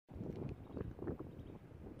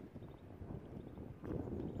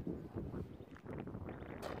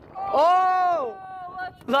Oh!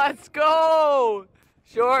 Let's go!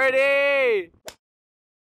 Shorty!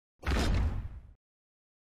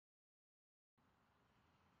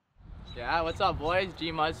 Yeah, what's up, boys?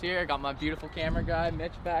 G-Muzz here. Got my beautiful camera guy,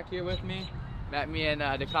 Mitch, back here with me. Met me in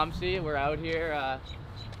Tecumseh. We're out here. I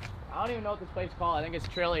don't even know what this place is called. I think it's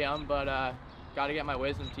Trillium, but got to get my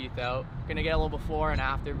wisdom teeth out. Gonna get a little before and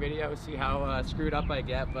after video, see how screwed up I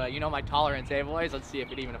get. But you know my tolerance, eh, boys? Let's see if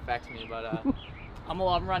it even affects me. But I'm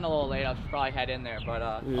running a little late. I'll just probably head in there. But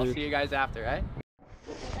I'll see you guys after, eh?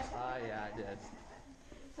 Yeah, I did.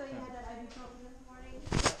 So you had that ibuprofen this morning?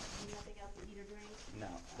 And nothing else to eat or drink? No,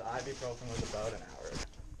 the ibuprofen was about an hour.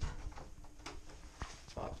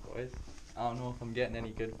 Fuck, boys. I don't know if I'm getting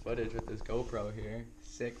any good footage with this GoPro here.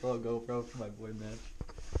 Sick little GoPro for my boy Mitch.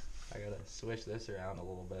 I gotta switch this around a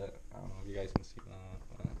little bit. I don't know if you guys can see that,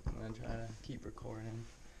 but I'm gonna try to keep recording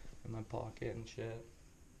in my pocket and shit.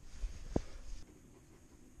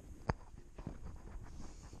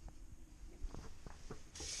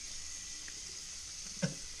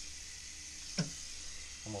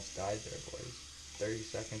 Almost died there, boys. 30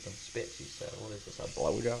 seconds and spit, she said. What is this, a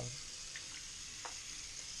blowjob?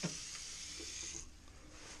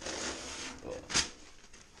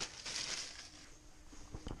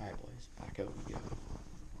 Alright, boys, back out we go.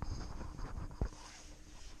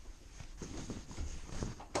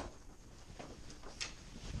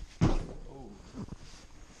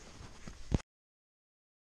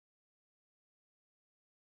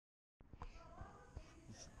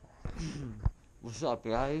 What's up,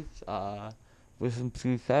 guys? With some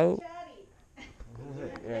teeth out. Chatty.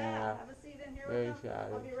 Yeah. Have a seat in here Very with them.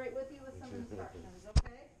 chatty. I'll be right with you with some instructions,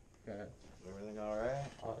 okay? Okay. Everything alright?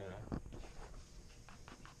 Oh,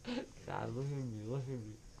 yeah. God, look at me, look at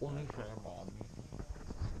me. Only camera on me.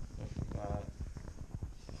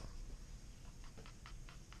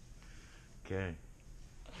 Okay.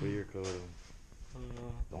 Put your coat on.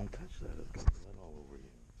 Don't touch that. It's gonna run all over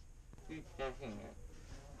you. Keep checking it.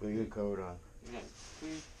 Put your coat on. Yeah,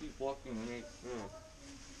 please keep walking me through.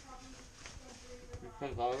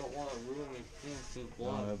 Because I don't want to ruin his skin too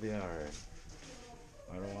No, it'll be alright.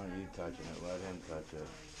 I don't want you touching it. Let him touch it.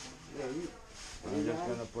 Yeah, I'm just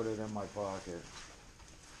gonna put it in my pocket.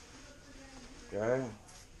 Okay?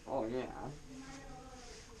 Oh, yeah.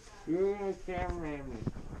 You're the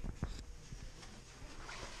cameraman.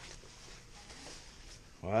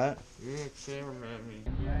 What? You're the cameraman.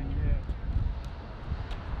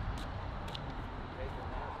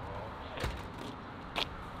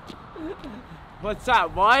 What's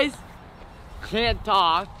up, boys? Can't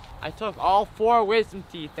talk. I took all 4 wisdom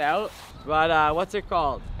teeth out, but what's it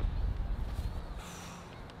called?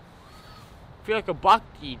 I feel like a buck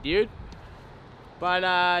teeth, dude. But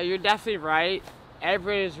you're definitely right.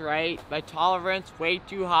 Everybody's right. My tolerance way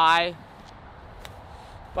too high.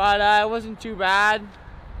 But it wasn't too bad.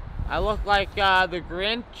 I look like the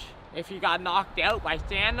Grinch if he got knocked out by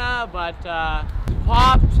Santa, but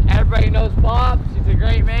Pops, everybody knows Pops. He's a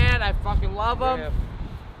great man. I fucking love him. Yeah.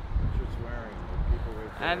 Just swearing. People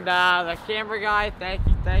right there. And the camera guy, thank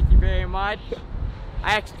you very much.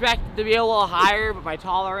 I expected to be a little higher, but my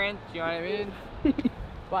tolerance, you know what I mean?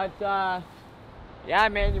 But yeah,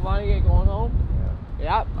 man, you want to get going home?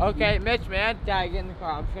 Yeah. Yep. Okay, Mitch, man, get in the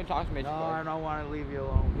car. I'm just gonna talk to Mitch. No, I don't want to leave you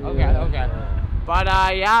alone. Okay, okay. But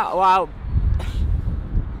yeah, well.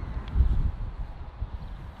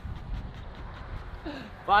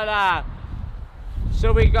 But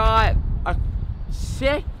so we got a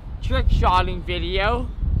sick trick shotting video.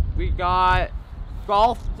 We got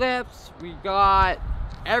golf clips. We got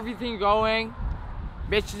everything going.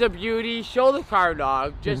 Mitch is a beauty. Show the car,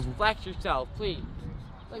 dog. Just flex yourself, please.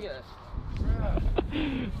 Look at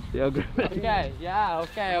this. Yo, good. Okay, yeah,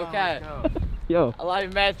 okay. Yo. I love you,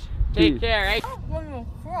 Mitch. Take care, eh? I'm gonna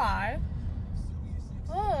cry.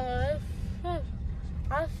 Oh,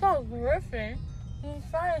 I saw Griffin. He was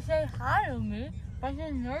trying to say hi to me, but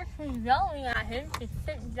the nurse was yelling at him to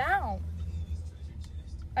sit down.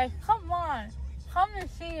 Like, come on. Come and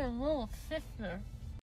see your little sister.